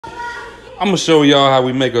I'm gonna show y'all how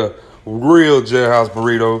we make a real jailhouse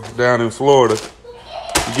burrito down in Florida.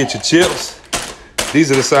 You get your chips.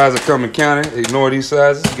 These are the sizes that come in county. Ignore these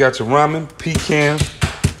sizes. You got your ramen, pecan.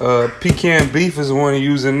 Pecan beef is the one you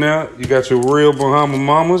use in there. You got your real Bahama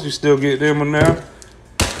Mamas. You still get them in there.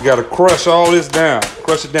 You gotta crush all this down.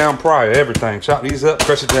 Crush it down prior, everything. Chop these up,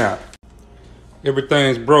 crush it down.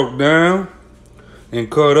 Everything's broke down and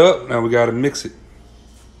cut up. Now we gotta mix it.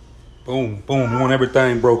 Boom, boom. We want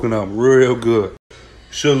everything broken up real good.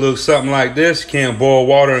 Should look something like this. You can't boil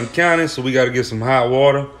water in county, so we gotta get some hot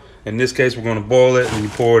water. In this case, we're gonna boil it and you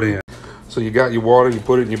pour it in. So you got your water, you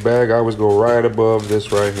put it in your bag. I always go right above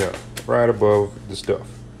this right here. Right above the stuff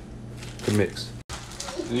to mix.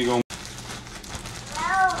 Then you're gonna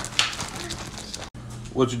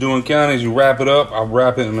what you do in county is you wrap it up. I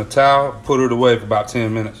wrap it in a towel, put it away for about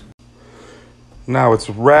 10 minutes. Now it's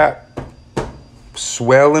wrapped,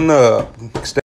 swelling up.